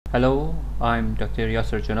Hello, I'm Dr.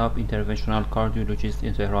 Yasser Janab, interventional cardiologist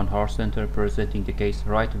in Tehran Heart Center, presenting the case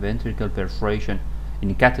right ventricle perforation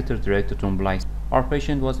in catheter directed thrombolysis. Our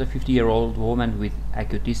patient was a 50-year-old woman with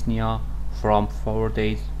acute dyspnea from 4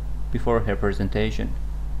 days before her presentation.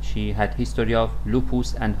 She had history of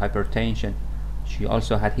lupus and hypertension. She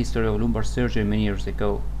also had history of lumbar surgery many years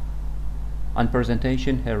ago. On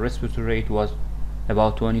presentation, her respiratory rate was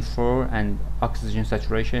about 24 and oxygen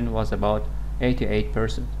saturation was about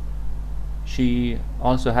 88%. She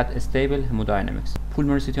also had a stable hemodynamics.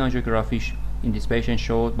 Pulmonary CT angiography in this patient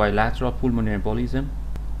showed bilateral pulmonary embolism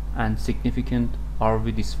and significant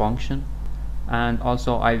RV dysfunction, and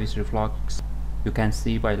also IVC reflux. You can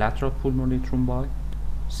see bilateral pulmonary thrombi,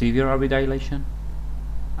 severe RV dilation,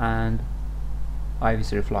 and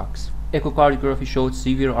IVC reflux. Echocardiography showed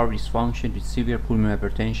severe RV dysfunction with severe pulmonary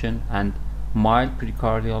hypertension and mild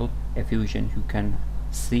pericardial effusion. You can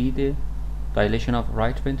see the dilation of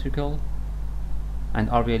right ventricle, and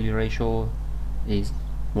RV-LV ratio is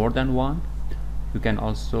more than 1. You can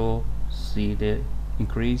also see the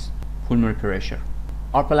increased pulmonary pressure.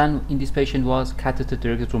 Our plan in this patient was catheter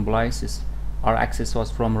directed thrombolysis. Our access was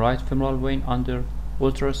from right femoral vein under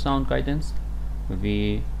ultrasound guidance.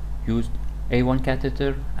 We used A1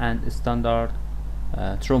 catheter and a standard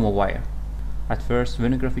thrombus wire. At first,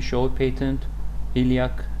 venography showed patent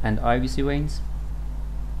iliac and IVC veins.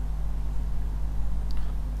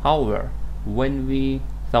 However, when we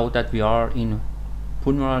thought that we are in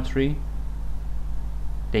pulmonary artery,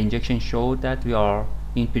 the injection showed that we are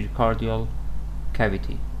in pericardial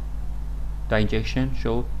cavity. The injection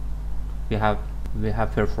showed we have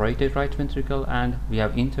perforated right ventricle and we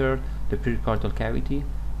have entered the pericardial cavity,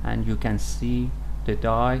 and you can see the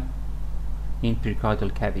dye in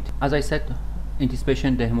pericardial cavity. As I said, in this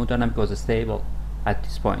patient the hemodynamic was stable at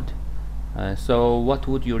this point. So what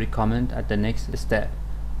would you recommend at the next step?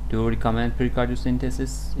 Do you recommend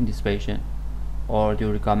pericardiocentesis in this patient, or do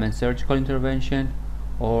you recommend surgical intervention,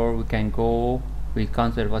 or we can go with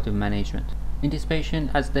conservative management? In this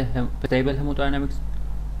patient, as the stable hemodynamics,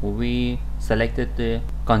 we selected the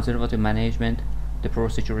conservative management. The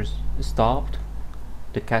procedure is stopped,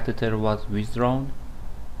 the catheter was withdrawn,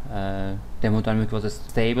 the hemodynamic was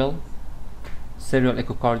stable. Serial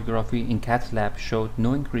echocardiography in cath lab showed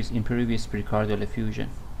no increase in previous pericardial effusion.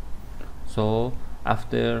 So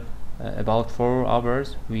after about 4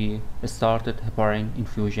 hours, we started heparin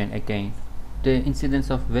infusion again. The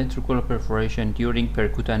incidence of ventricular perforation during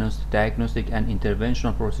percutaneous diagnostic and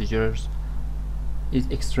interventional procedures is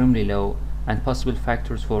extremely low, and possible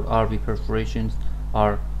factors for RV perforations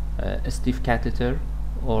are a stiff catheter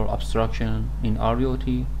or obstruction in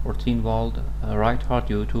RVOT or thin-walled right heart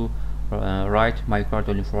due to right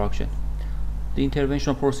myocardial infarction. The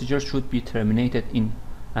interventional procedure should be terminated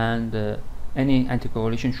and any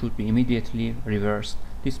anticoagulation should be immediately reversed.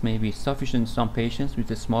 This may be sufficient in some patients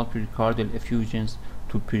with small pericardial effusions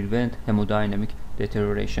to prevent hemodynamic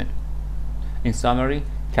deterioration. In summary,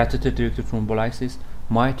 catheter directed thrombolysis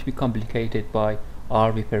might be complicated by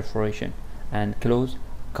RV perforation, and close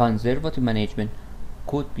conservative management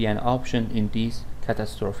could be an option in this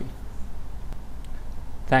catastrophe.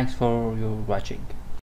 Thanks for your watching.